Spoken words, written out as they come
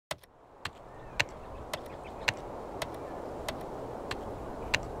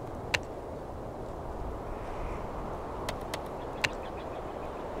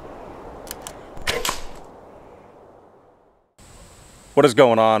What is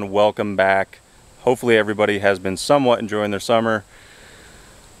going on? Welcome back. Hopefully everybody has been somewhat enjoying their summer,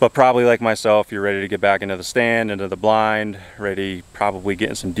 but probably like myself, you're ready to get back into the stand, into the blind, ready, probably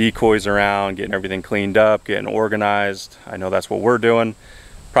getting some decoys around, getting everything cleaned up, getting organized. I know that's what we're doing.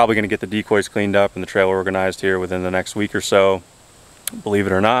 Probably going to get the decoys cleaned up and the trail organized here within the next week or so. Believe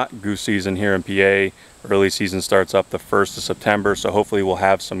it or not, goose season here in PA, early season starts up the 1st of September, so hopefully we'll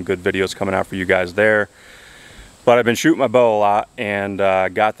have some good videos coming out for you guys there. But I've been shooting my bow a lot and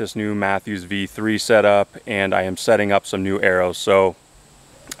got this new Matthews V3 set up, and I am setting up some new arrows. So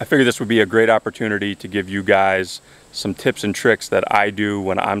I figured this would be a great opportunity to give you guys some tips and tricks that I do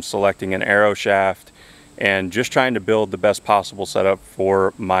when I'm selecting an arrow shaft and just trying to build the best possible setup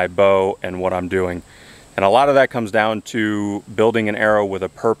for my bow and what I'm doing. And a lot of that comes down to building an arrow with a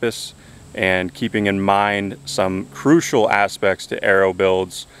purpose and keeping in mind some crucial aspects to arrow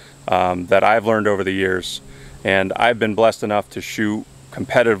builds that I've learned over the years. And I've been blessed enough to shoot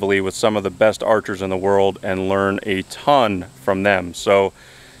competitively with some of the best archers in the world and learn a ton from them. So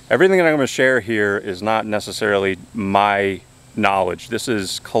everything that I'm going to share here is not necessarily my knowledge. This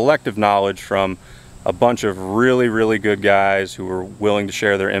is collective knowledge from a bunch of really good guys who were willing to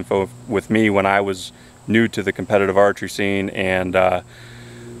share their info with me when I was new to the competitive archery scene, and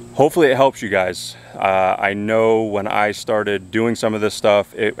hopefully it helps you guys. I know when I started doing some of this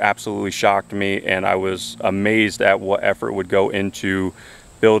stuff, it absolutely shocked me, and I was amazed at what effort would go into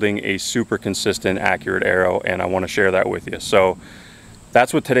building a super consistent, accurate arrow, and I want to share that with you. So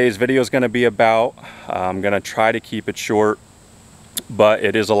that's what today's video is going to be about. I'm going to try to keep it short, but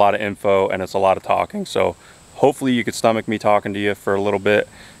it is a lot of info and it's a lot of talking. So hopefully you could stomach me talking to you for a little bit,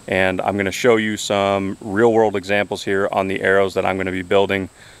 and I'm going to show you some real world examples here on the arrows that I'm going to be building.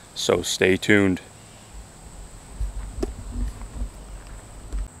 So stay tuned.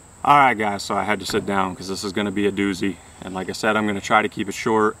 Alright guys, so I had to sit down because this is going to be a doozy, and like I said, I'm going to try to keep it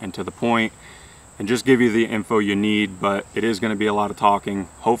short and to the point and just give you the info you need, but it is going to be a lot of talking.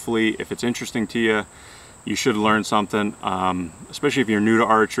 Hopefully if it's interesting to you, you should learn something, especially if you're new to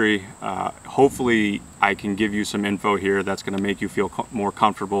archery. Hopefully I can give you some info here that's going to make you feel more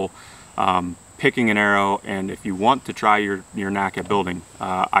comfortable picking an arrow, and if you want to try your knack at building.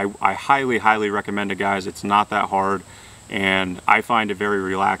 I highly recommend it, guys. It's not that hard, and I find it very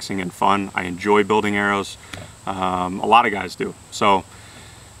relaxing and fun. I enjoy building arrows. A lot of guys do. So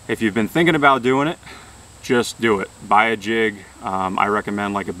if you've been thinking about doing it, just do it. Buy a jig. I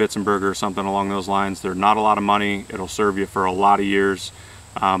recommend like a Bitzenberger or something along those lines. They're not a lot of money. It'll serve you for a lot of years,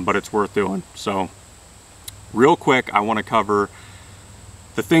 but it's worth doing. So real quick, I want to cover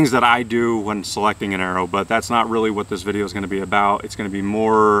the things that I do when selecting an arrow, but that's not really what this video is going to be about. It's going to be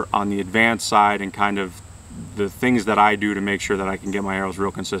more on the advanced side and kind of the things that I do to make sure that I can get my arrows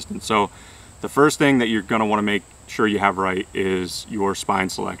real consistent. So the first thing that you're going to want to make sure you have right is your spine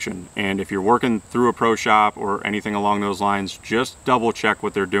selection. And if you're working through a pro shop or anything along those lines, just double check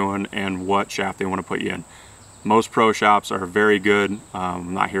what they're doing and what shaft they want to put you in. Most pro shops are very good.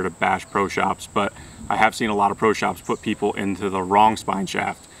 I'm not here to bash pro shops, but I have seen a lot of pro shops put people into the wrong spine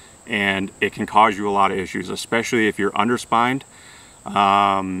shaft, and it can cause you a lot of issues, especially if you're underspined.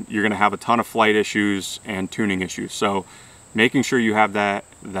 You're going to have a ton of flight issues and tuning issues. So making sure you have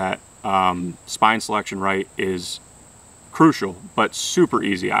that spine selection right is crucial, but super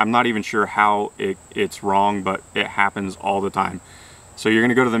easy. I'm not even sure how it's wrong, but it happens all the time. So you're going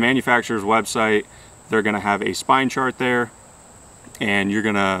to go to the manufacturer's website. They're going to have a spine chart there, and you're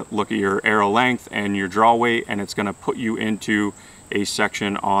going to look at your arrow length and your draw weight, and it's going to put you into a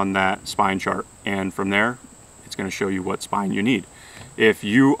section on that spine chart, and from there it's going to show you what spine you need. If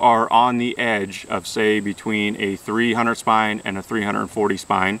you are on the edge of, say, between a 300 spine and a 340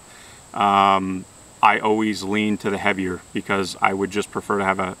 spine, I always lean to the heavier, because I would just prefer to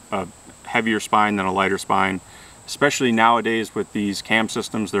have a heavier spine than a lighter spine, especially nowadays with these cam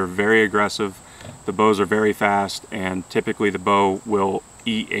systems. They're very aggressive, the bows are very fast, and typically the bow will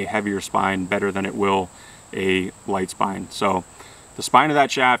eat a heavier spine better than it will a light spine. So the spine of that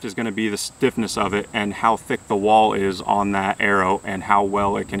shaft is going to be the stiffness of it and how thick the wall is on that arrow and how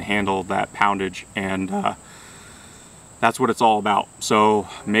well it can handle that poundage, and that's what it's all about. So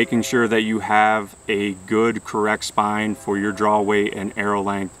making sure that you have a good, correct spine for your draw weight and arrow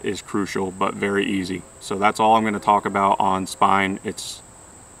length is crucial, but very easy. So that's all I'm going to talk about on spine. It's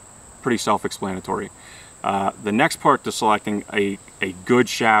pretty self-explanatory. The next part to selecting a good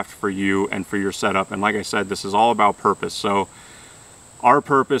shaft for you and for your setup, and like I said, this is all about purpose. So our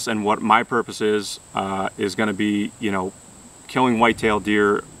purpose and what my purpose is going to be, you know, killing whitetail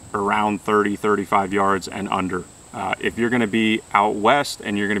deer around 30-35 yards and under. If you're going to be out west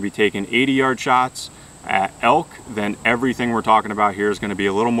and you're going to be taking 80-yard shots, at elk, then everything we're talking about here is going to be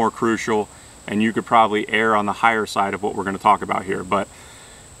a little more crucial, and you could probably err on the higher side of what we're going to talk about here. But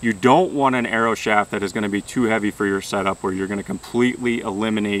you don't want an arrow shaft that is going to be too heavy for your setup, where you're going to completely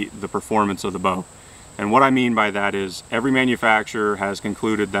eliminate the performance of the bow. And what I mean by that is every manufacturer has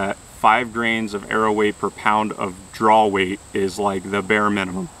concluded that 5 grains of arrow weight per pound of draw weight is like the bare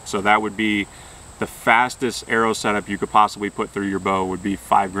minimum. So that would be the fastest arrow setup you could possibly put through your bow would be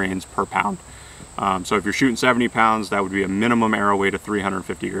 5 grains per pound. So if you're shooting 70 pounds, that would be a minimum arrow weight of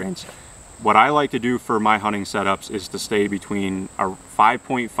 350 grains. What I like to do for my hunting setups is to stay between a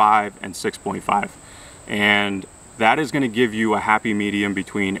 5.5 and 6.5. And that is going to give you a happy medium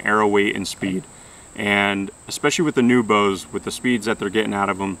between arrow weight and speed. And especially with the new bows, with the speeds that they're getting out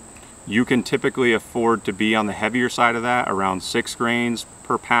of them, you can typically afford to be on the heavier side of that, around 6 grains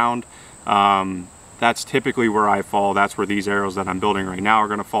per pound. That's typically where I fall. That's where these arrows that I'm building right now are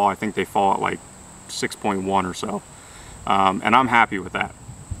going to fall. I think they fall at like 6.1 or so. And I'm happy with that.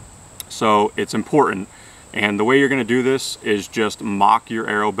 So it's important. And the way you're going to do this is just mock your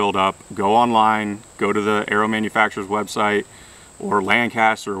arrow build up. Go online, go to the arrow manufacturer's website or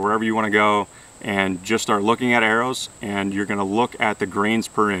Lancaster or wherever you want to go, and just start looking at arrows, and you're going to look at the grains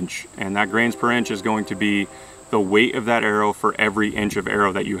per inch. And that grains per inch is going to be the weight of that arrow for every inch of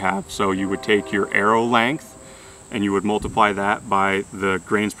arrow that you have. So you would take your arrow length and you would multiply that by the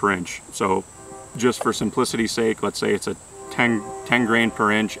grains per inch. So just for simplicity's sake, let's say it's a 10 grain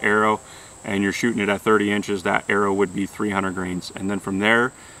per inch arrow and you're shooting it at 30 inches, that arrow would be 300 grains. And then from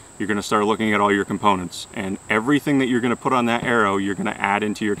there, you're going to start looking at all your components, and everything that you're going to put on that arrow, you're going to add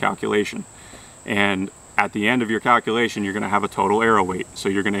into your calculation. And at the end of your calculation, you're going to have a total arrow weight. So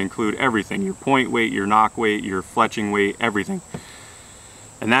you're going to include everything, your point weight, your nock weight, your fletching weight, everything.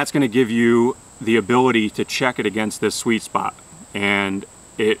 And that's going to give you the ability to check it against this sweet spot. And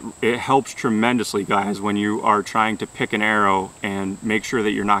it helps tremendously, guys, when you are trying to pick an arrow and make sure that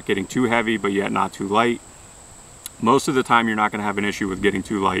you're not getting too heavy but yet not too light. Most of the time you're not going to have an issue with getting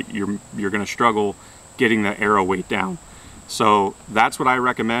too light. You're going to struggle getting the arrow weight down. So that's what I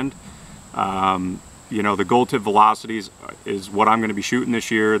recommend. You know, the gold tip velocities is what I'm going to be shooting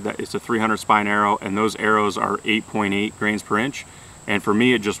this year. That it's a 300 spine arrow, and those arrows are 8.8 grains per inch. And for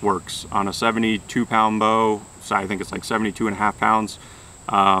me, it just works on a 72 pound bow. So I think it's like 72.5 pounds.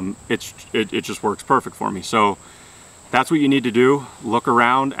 It just works perfect for me. So that's what you need to do. Look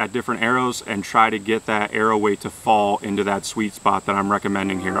around at different arrows and try to get that arrow weight to fall into that sweet spot that I'm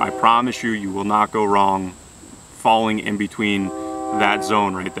recommending here. I promise you, you will not go wrong falling in between that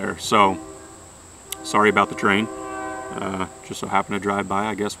zone right there. So sorry about the train. Just so happened to drive by,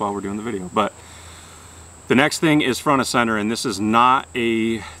 I guess, while we're doing the video. But the next thing is front of center, and this is not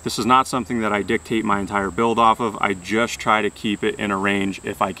something that I dictate my entire build off of. I just try to keep it in a range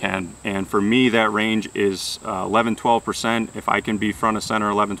if I can. And for me, that range is 11-12%. If I can be front of center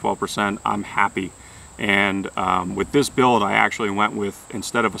 11-12%, I'm happy. And with this build, I actually went with,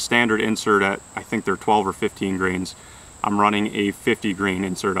 instead of a standard insert at, I think they're 12 or 15 grains, I'm running a 50 grain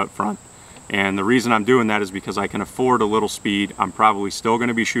insert up front. And the reason I'm doing that is because I can afford a little speed. I'm probably still going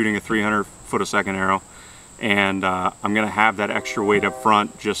to be shooting a 300 foot a second arrow. And I'm going to have that extra weight up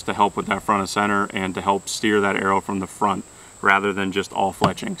front just to help with that front of center and to help steer that arrow from the front rather than just all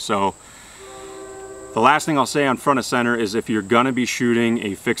fletching. So the last thing I'll say on front of center is, if you're going to be shooting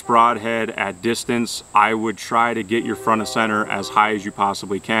a fixed broadhead at distance, I would try to get your front of center as high as you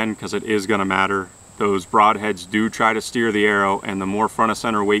possibly can, because it is going to matter. Those broadheads do try to steer the arrow, and the more front of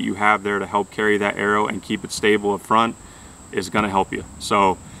center weight you have there to help carry that arrow and keep it stable up front is going to help you.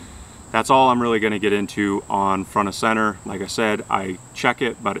 So that's all I'm really going to get into on front of center. Like I said, I check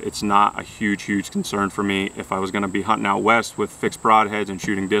it, but it's not a huge concern for me. If I was going to be hunting out west with fixed broadheads and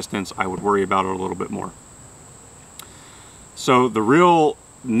shooting distance, I would worry about it a little bit more. So the real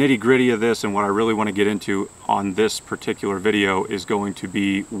nitty-gritty of this, and what I really want to get into on this particular video, is going to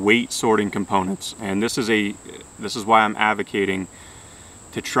be weight sorting components. And this is why I'm advocating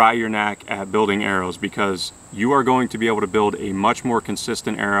to try your knack at building arrows, because you are going to be able to build a much more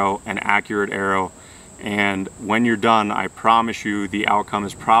consistent arrow, an accurate arrow, and when you're done, I promise you the outcome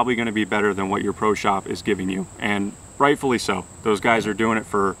is probably going to be better than what your pro shop is giving you, and rightfully so. Those guys are doing it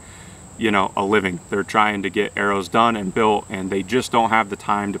for, you know, a living. They're trying to get arrows done and built, and they just don't have the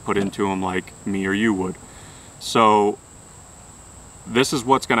time to put into them like me or you would. So this is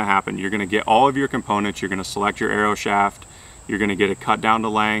what's going to happen. You're going to get all of your components. You're going to select your arrow shaft. You're going to get it cut down to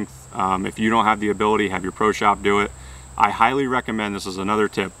length. If you don't have the ability, have your pro shop do it. I highly recommend, this is another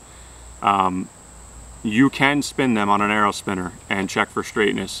tip, you can spin them on an arrow spinner and check for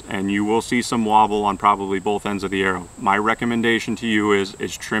straightness, and you will see some wobble on probably both ends of the arrow. My recommendation to you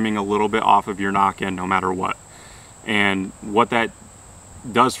is trimming a little bit off of your nock end no matter what. And what that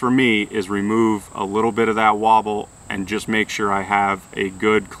does for me is remove a little bit of that wobble and just make sure I have a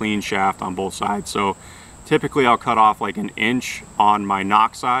good clean shaft on both sides. So typically I'll cut off like 1 inch on my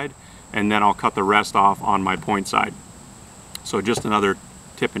nock side, and then I'll cut the rest off on my point side. So just another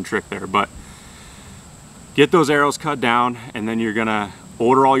tip and trick there. But get those arrows cut down, and then you're gonna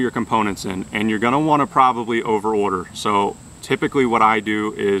order all your components in, and you're gonna wanna probably over order. So typically what I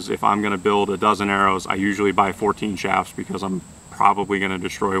do is, if I'm gonna build a dozen arrows, I usually buy 14 shafts because I'm probably gonna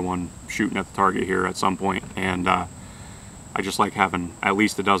destroy one shooting at the target here at some point, and I just like having at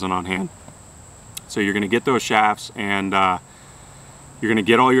least a dozen on hand. So you're gonna get those shafts, and you're gonna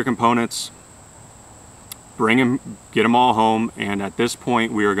get all your components, get them all home, and at this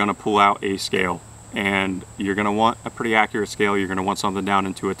point we are gonna pull out a scale. And you're gonna want a pretty accurate scale. You're gonna want something down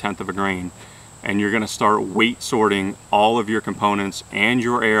into 1/10 of a grain. And you're gonna start weight sorting all of your components and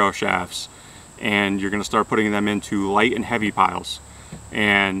your arrow shafts, and you're gonna start putting them into light and heavy piles.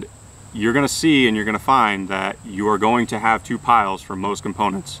 And you're gonna see, and you're gonna find that you are going to have 2 piles for most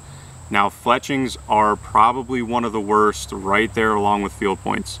components. Now, fletchings are probably one of the worst, right there along with field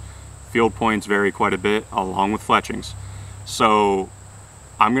points. Field points vary quite a bit along with fletchings. So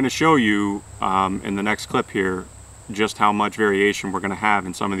I'm going to show you in the next clip here just how much variation we're going to have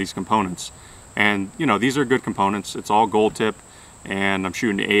in some of these components. And you know, these are good components. It's all gold tip, and I'm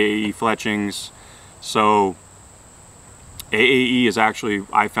shooting AAE fletchings. So AAE is actually,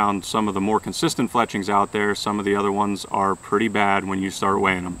 I found, some of the more consistent fletchings out there. Some of the other ones are pretty bad when you start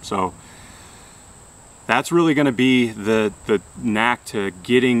weighing them. So that's really going to be the knack to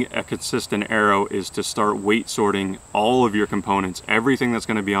getting a consistent arrow, is to start weight sorting all of your components, everything that's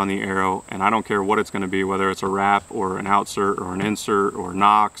going to be on the arrow. And I don't care what it's going to be, whether it's a wrap or an outsert or an insert or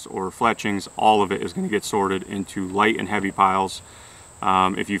nocks or fletchings, all of it is going to get sorted into light and heavy piles.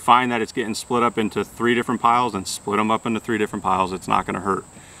 If you find that it's getting split up into 3 different piles, then split them up into 3 different piles. It's not going to hurt.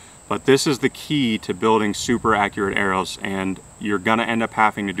 But this is the key to building super accurate arrows, and you're gonna end up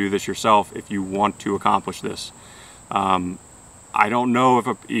having to do this yourself if you want to accomplish this. I don't know if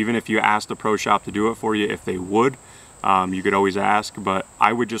even if you asked a pro shop to do it for you, if they would. You could always ask, but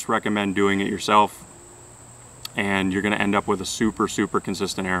I would just recommend doing it yourself, and you're gonna end up with a super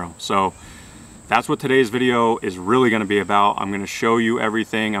consistent arrow. So that's what today's video is really gonna be about. I'm gonna show you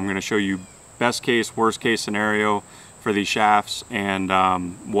everything. I'm gonna show you best case, worst case scenario for these shafts, and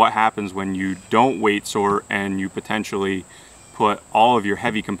what happens when you don't weight sort and you potentially put all of your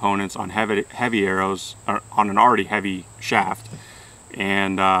heavy components on heavy arrows, or on an already heavy shaft,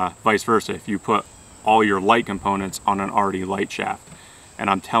 and vice versa if you put all your light components on an already light shaft. And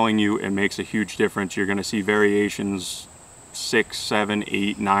I'm telling you, it makes a huge difference. You're going to see variations 6, 7,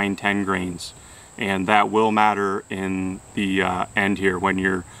 8, 9, 10 grains, and that will matter in the end here when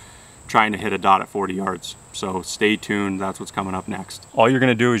you're trying to hit a dot at 40 yards. So stay tuned, that's what's coming up next. All you're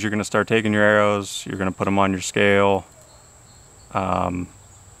gonna do is you're gonna start taking your arrows, you're gonna put them on your scale, and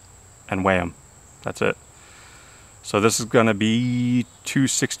weigh them. That's it. So this is gonna be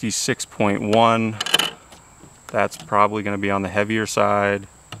 266.1. That's probably gonna be on the heavier side.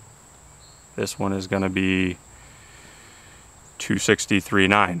 This one is gonna be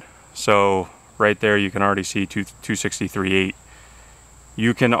 263.9. So right there you can already see 263.8.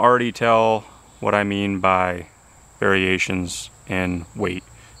 You can already tell what I mean by variations in weight.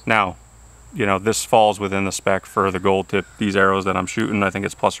 Now, you know, this falls within the spec for the gold tip. These arrows that I'm shooting, I think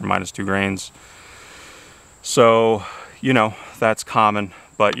it's plus or minus 2 grains. So, you know, that's common,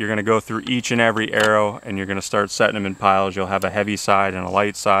 but you're gonna go through each and every arrow and you're gonna start setting them in piles. You'll have a heavy side and a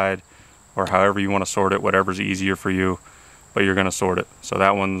light side, or however you wanna sort it, whatever's easier for you, but you're gonna sort it. So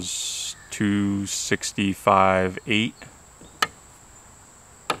that one's 265.8.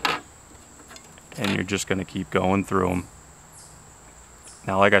 And you're just going to keep going through them.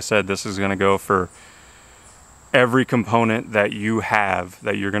 Now, like I said, this is going to go for every component that you have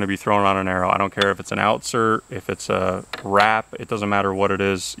that you're going to be throwing on an arrow. I don't care if it's an outsert, if it's a wrap, it doesn't matter what it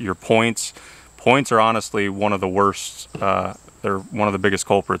is. Your points are honestly one of the worst. They're one of the biggest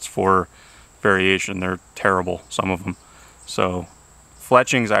culprits for variation. They're terrible, some of them. So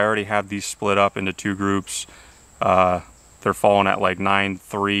fletchings, I already have these split up into 2 groups. They're falling at like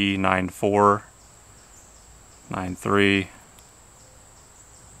 9.3, 9.4. 9.3,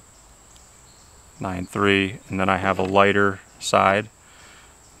 9.3, and then I have a lighter side,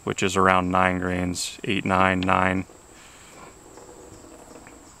 which is around 9 grains, 8, 9, 9.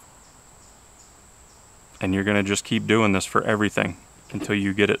 And you're gonna just keep doing this for everything until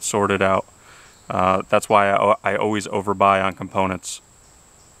you get it sorted out. That's why I always overbuy on components.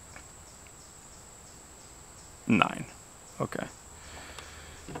 9. Okay.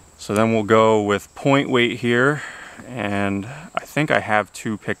 So then we'll go with point weight here, and I think I have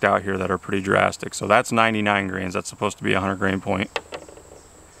 2 picked out here that are pretty drastic. So that's 99 grains. That's supposed to be a 100 grain point.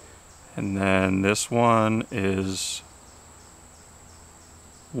 And then this one is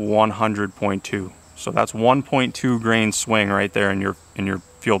 100.2. So that's 1.2 grain swing right there in your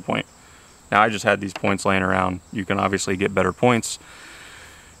field point. Now I just had these points laying around. You can obviously get better points.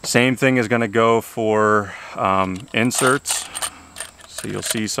 Same thing is going to go for inserts. So you'll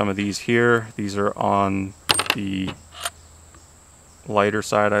see some of these here. These are on the lighter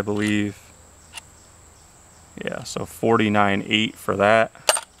side, I believe. Yeah, so 49.8 for that.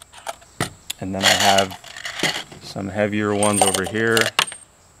 And then I have some heavier ones over here.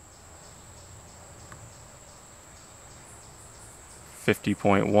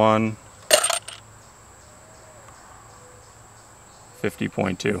 50.1,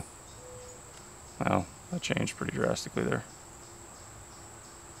 50.2. Well, that changed pretty drastically there.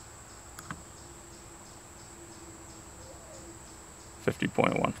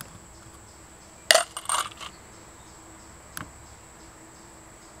 $50.1.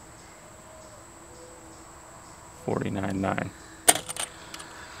 $49.9.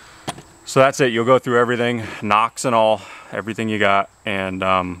 So that's it. You'll go through everything, knocks and all, everything you got, and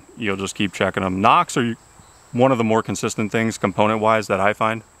you'll just keep checking them. Knocks are one of the more consistent things component-wise that I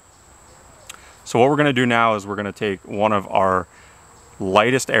find. So what we're going to do now is we're going to take one of our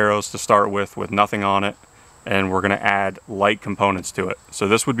lightest arrows to start with nothing on it, and we're going to add light components to it. So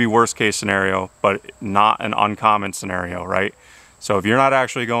this would be worst case scenario, but not an uncommon scenario, right? So if you're not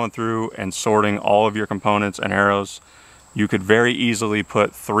actually going through and sorting all of your components and arrows, you could very easily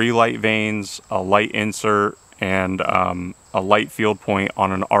put 3 light vanes, a light insert, and a light field point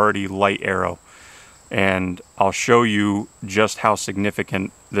on an already light arrow. And I'll show you just how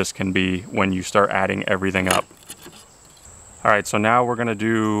significant this can be when you start adding everything up. All right, so now we're gonna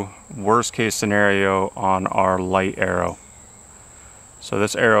do worst case scenario on our light arrow. So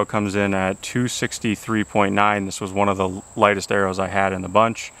this arrow comes in at 263.9. This was one of the lightest arrows I had in the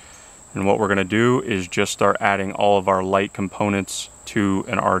bunch. And what we're gonna do is just start adding all of our light components to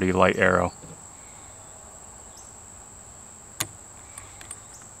an already light arrow.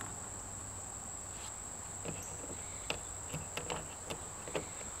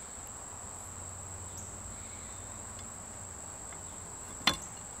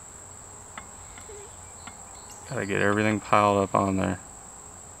 Gotta get everything piled up on there.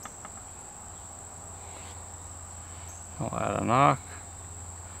 I'll add a knock.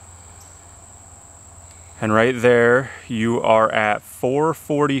 And right there, you are at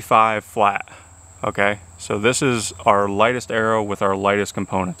 445 flat. Okay, so this is our lightest arrow with our lightest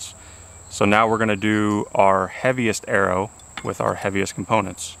components. So now we're gonna do our heaviest arrow with our heaviest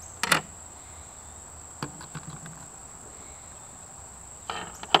components.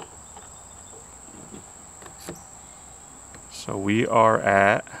 So we are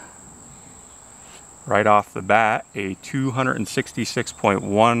at, right off the bat, a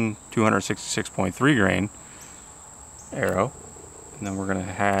 266.1, 266.3 grain arrow. And then we're going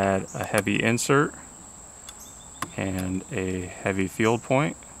to add a heavy insert and a heavy field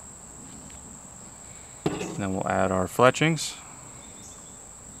point. And then we'll add our fletchings.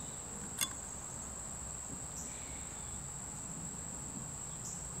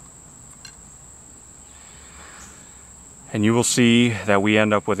 And you will see that we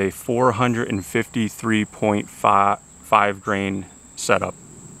end up with a 453.5 grain setup.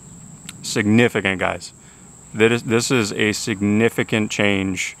 Significant, guys. This is a significant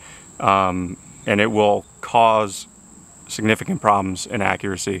change, and it will cause significant problems in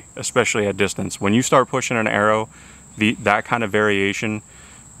accuracy, especially at distance. When you start pushing an arrow, that kind of variation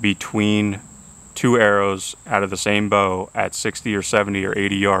between 2 arrows out of the same bow at 60 or 70 or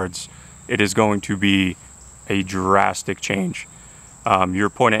 80 yards, it is going to be a drastic change. Your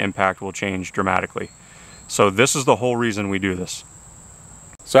point of impact will change dramatically. So this is the whole reason we do this.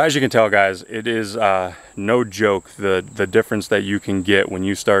 So as you can tell, guys, it is no joke the difference that you can get when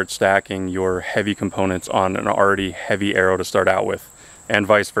you start stacking your heavy components on an already heavy arrow to start out with, and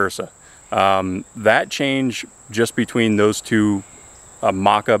vice versa. That change just between those 2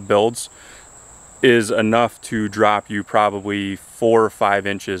 mock-up builds is enough to drop you probably 4 or 5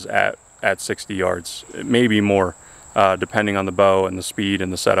 inches at 60 yards, maybe more, depending on the bow and the speed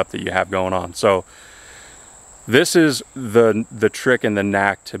and the setup that you have going on. So this is the trick and the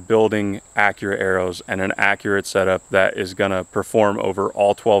knack to building accurate arrows and an accurate setup that is gonna perform over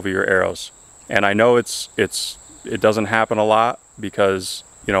all 12 of your arrows. And I know it doesn't happen a lot because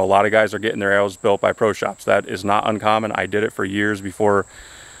You know, a lot of guys are getting their arrows built by pro shops. That is not uncommon. I did it for years before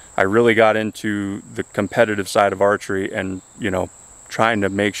I really got into the competitive side of archery and, you know, trying to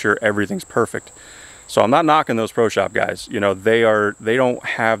make sure everything's perfect. So I'm not knocking those pro shop guys. You know, they don't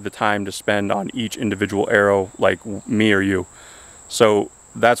have the time to spend on each individual arrow like me or you. So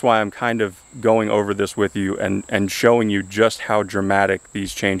that's why I'm kind of going over this with you and showing you just how dramatic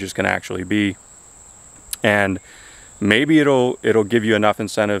these changes can actually be. And maybe it'll give you enough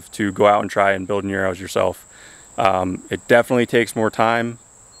incentive to go out and try and build your arrows yourself. It definitely takes more time.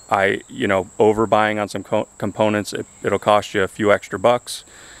 You know, overbuying on some components, it'll cost you a few extra bucks.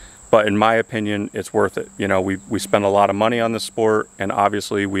 But in my opinion, it's worth it. You know, we spend a lot of money on this sport, and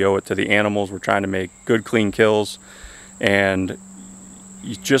obviously we owe it to the animals. We're trying to make good, clean kills, and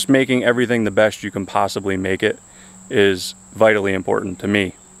just making everything the best you can possibly make it is vitally important to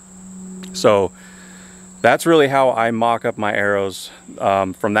me. So that's really how I mock up my arrows.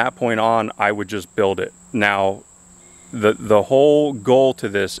 From that point on, I would just build it. Now, the whole goal to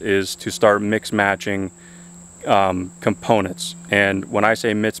this is to start mix matching components. And when I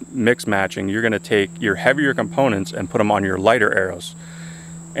say mix matching, you're going to take your heavier components and put them on your lighter arrows,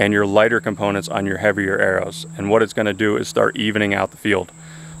 and your lighter components on your heavier arrows. And what it's going to do is start evening out the field.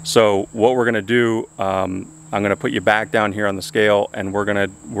 So what we're going to do, I'm going to put you back down here on the scale, and we're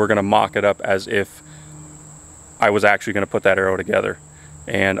going to mock it up as if I was actually going to put that arrow together.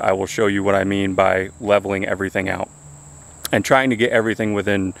 And I will show you what I mean by leveling everything out and trying to get everything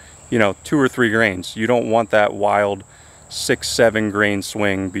within, you know, 2 or 3 grains. You don't want that wild 6-7 grain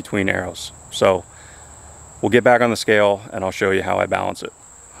swing between arrows. So we'll get back on the scale and I'll show you how I balance it.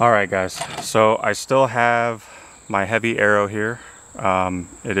 All right, guys, so I still have my heavy arrow here.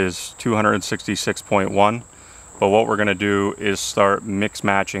 It is 266.1. But what we're going to do is start mix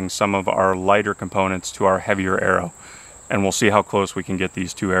matching some of our lighter components to our heavier arrow. And we'll see how close we can get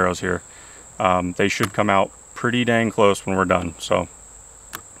these two arrows here. They should come out pretty dang close when we're done. So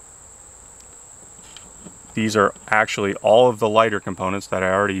these are actually all of the lighter components that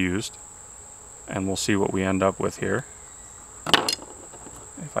I already used. And we'll see what we end up with here.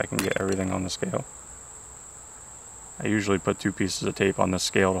 If I can get everything on the scale. I usually put 2 pieces of tape on this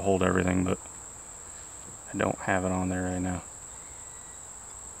scale to hold everything, but I don't have it on there right now.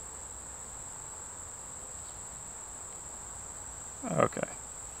 Okay.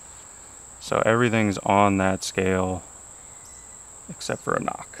 So everything's on that scale except for a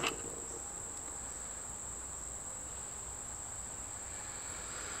knock.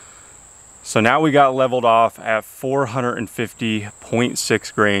 So now we got leveled off at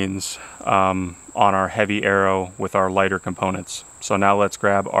 450.6 grains on our heavy arrow with our lighter components. So now let's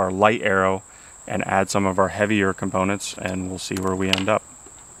grab our light arrow and add some of our heavier components, and we'll see where we end up.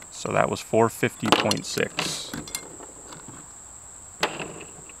 So that was 450.6.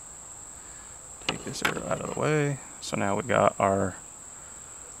 Take this arrow out of the way. So now we got our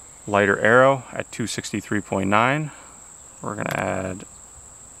lighter arrow at 263.9. We're going to add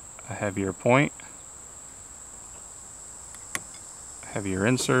a heavier point, heavier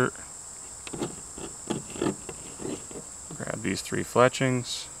insert, grab these 3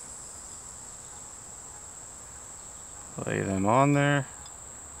 fletchings, lay them on there,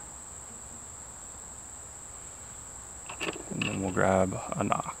 and then we'll grab a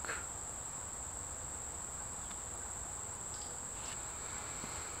knock.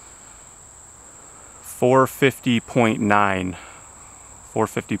 .9, 450.8,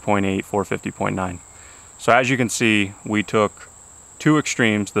 450.9. So as you can see, we took 2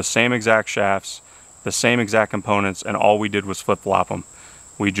 extremes, the same exact shafts, the same exact components, and all we did was flip-flop them.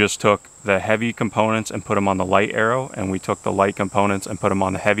 We just took the heavy components and put them on the light arrow, and we took the light components and put them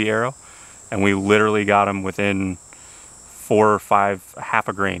on the heavy arrow, and we literally got them within 4 or 5, half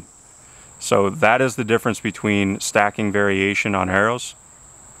a grain. So that is the difference between stacking variation on arrows,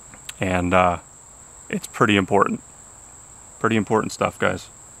 and it's pretty important. Pretty important stuff, guys.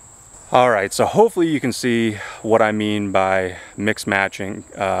 All right, so hopefully you can see what I mean by mixing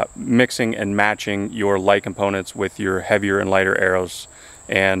and matching your light components with your heavier and lighter arrows,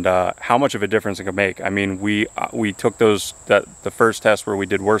 and how much of a difference it can make. I mean, we took the first test where we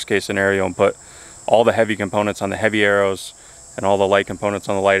did worst case scenario and put all the heavy components on the heavy arrows and all the light components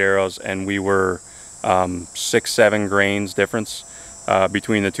on the light arrows, and we were 6-7 grains difference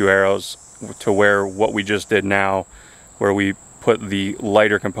between the 2 arrows, to where what we just did now, where we put the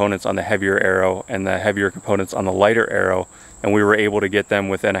lighter components on the heavier arrow and the heavier components on the lighter arrow, and we were able to get them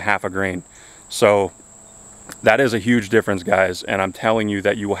within a half a grain. So that is a huge difference, guys, and I'm telling you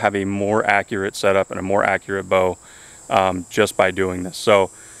that you will have a more accurate setup and a more accurate bow just by doing this. So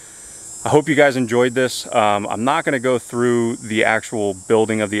I hope you guys enjoyed this. I'm not going to go through the actual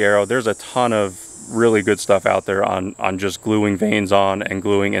building of the arrow. There's a ton of really good stuff out there on just gluing vanes on and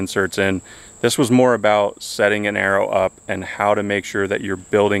gluing inserts in. This was more about setting an arrow up and how to make sure that you're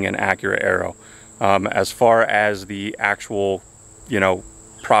building an accurate arrow. As far as the actual,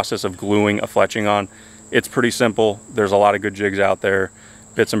 process of gluing a fletching on, it's pretty simple. There's a lot of good jigs out there.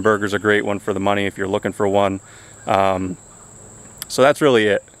 Bits and Burger's a great one for the money if you're looking for one. So that's really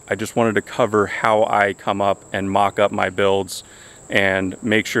it. I just wanted to cover how I come up and mock up my builds and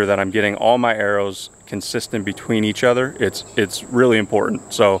make sure that I'm getting all my arrows consistent between each other. It's really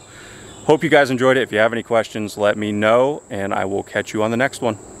important. So hope you guys enjoyed it. If you have any questions, let me know, and I will catch you on the next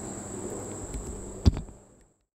one.